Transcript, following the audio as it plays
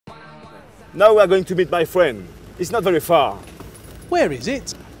Now we are going to meet my friend. It's not very far. Where is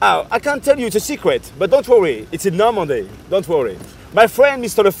it? Oh, I can't tell you, it's a secret, but don't worry, it's in Normandy, don't worry. My friend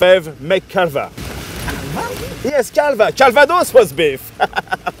Mr. Lefebvre make calva. Yes, calva. Calvados was beef.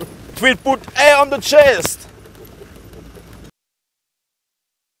 It will put air on the chest.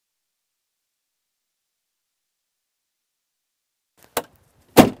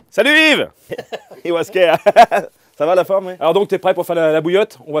 Salut Yves. He was scared. Ça va la forme, hein? Alors donc tu es prêt pour faire la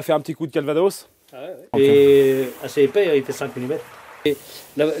bouillotte? On va faire un petit coup de calvados. Ah ouais. Et assez épais, il fait 5 mm. Et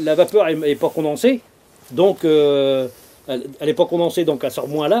la vapeur n'est pas condensée, donc elle n'est pas condensée, donc elle sort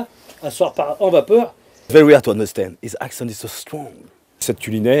moins là, elle sort en vapeur. Very hard to understand. His accent is so strong. Cette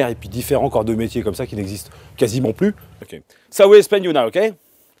culinaire et puis différents corps de métier comme ça qui n'existent quasiment plus. Okay. So we explain you now, okay?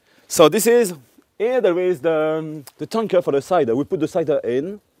 So this is, here there is the tanker for the cider. We put the cider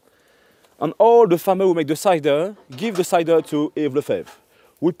in, and all the farmers who make the cider give the cider to Yves Lefebvre.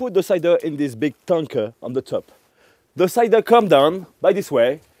 We put the cider in this big tanker on the top. The cider come down by this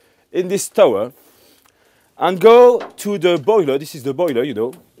way, in this tower, and go to the boiler. This is the boiler, you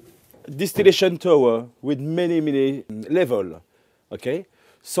know. Distillation tower with many level. Okay,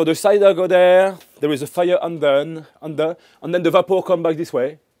 so the cider go there. There is a fire under, and then the vapor come back this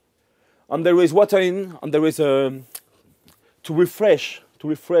way, and there is water in, and there is to refresh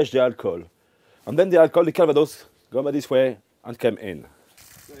the alcohol, and then the alcohol, the calvados, go back this way and come in.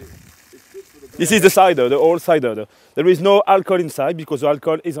 This is the cider, the old cider. There is no alcohol inside because the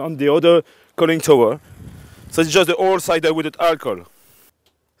alcohol is on the other cooling tower. So it's just the old cider with the alcohol.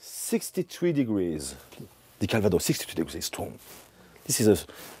 63 degrees. The calvados, 63 degrees, is strong. This is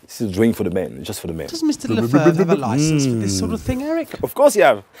a drink for the men, just for the men. Does Mr. Lefebvre have a license for this sort of thing, Eric? Of course you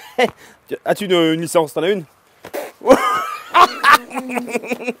have. As-tu une licence? T'en as une?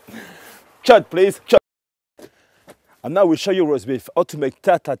 Cut, please. Cut. And now we'll show you roast beef, how to make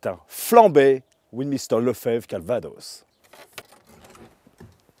ta-ta-ta, flambé with Mr. Lefebvre Calvados.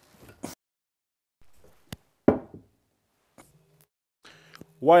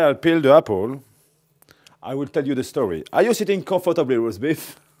 While I peel the apple, I will tell you the story. Are you sitting comfortably, roast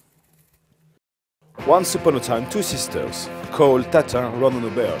beef? Once upon a time, two sisters, called Tatin, run on a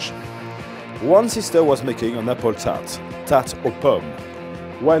berge. One sister was making an apple tart aux pommes,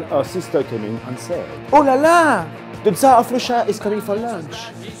 when her sister came in and said, "Oh la la! The Tsar of Russia is coming for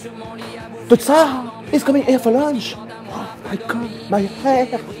lunch. The Tsar is coming here for lunch. Oh my God, my hair!"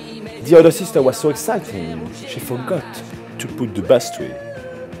 The other sister was so excited, she forgot to put the pastry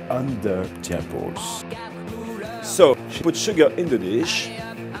under the apples. So she put sugar in the dish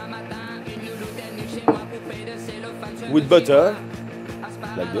with butter,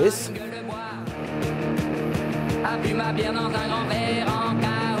 like this.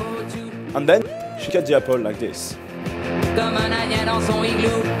 And then she cut the apple like this. Comme un indien dans son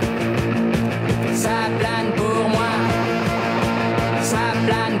igloo, ça plane pour moi, ça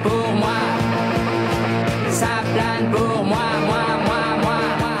plane pour moi, ça plane pour moi,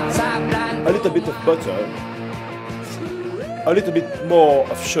 ça plane. A little bit of butter, a little bit more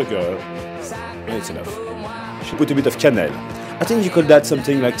of sugar, and it's enough. She put a bit of cannelle. I think you call that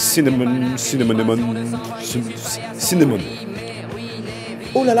something like cinnamon.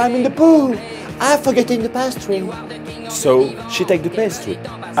 Oh la la, I'm in the pool! I'm forgetting the pastry. So she take the pastry.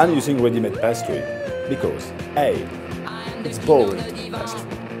 I'm using ready-made pastry because A, it's boring to make pastry,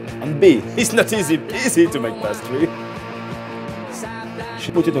 and B, it's not easy to make pastry.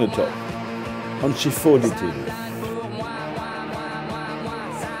 She put it on the top and she folded it in.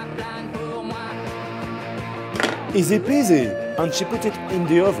 Easy peasy, and she put it in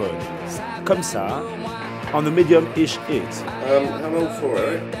the oven, comme ça, on a medium-ish heat. How long for,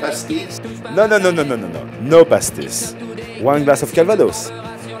 Eric? Pasties? No pasties. 1 glass of Calvados.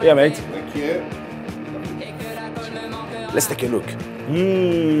 Yeah, mate. Thank you. Let's take a look.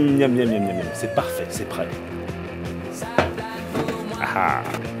 Yum. C'est parfait, c'est prêt. Aha.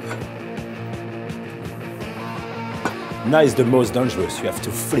 Now is the most dangerous. You have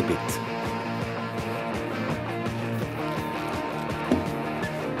to flip it.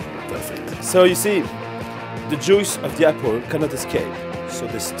 Perfect. So you see, the juice of the apple cannot escape, so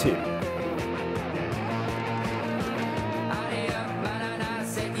they steam.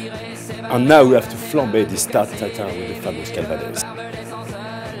 And now we have to flambe this tart tatin with the famous Calvados.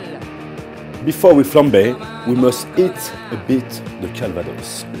 Before we flambe, we must eat a bit the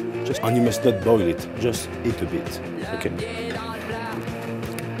Calvados. And you must not boil it, just eat a bit. Okay.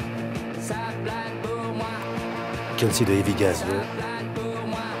 You can see the heavy gas here.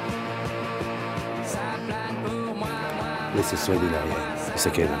 Laissez soigner derrière. It's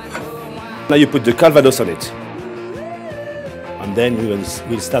okay now. Now you put the Calvados on it. And And then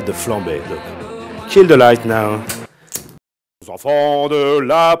we'll start the flambé. Look. Kill the light now. Enfants de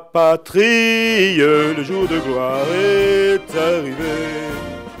la patrie, le jour de gloire est arrivé.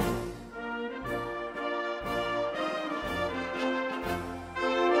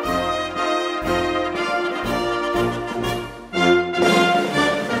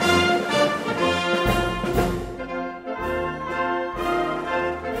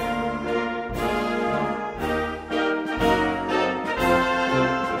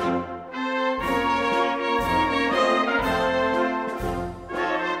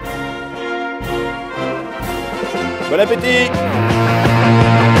 Bon appétit!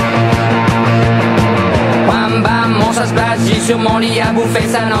 Bam bam, mon ça se passe, j'ai sur mon lit à bouffer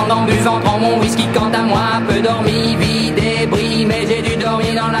sa langue en buvant prends mon whisky quant à moi, un peu dormi, vide et bris, mais j'ai dû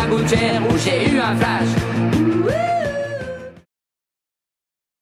dormir dans la gouttière où j'ai eu un flash.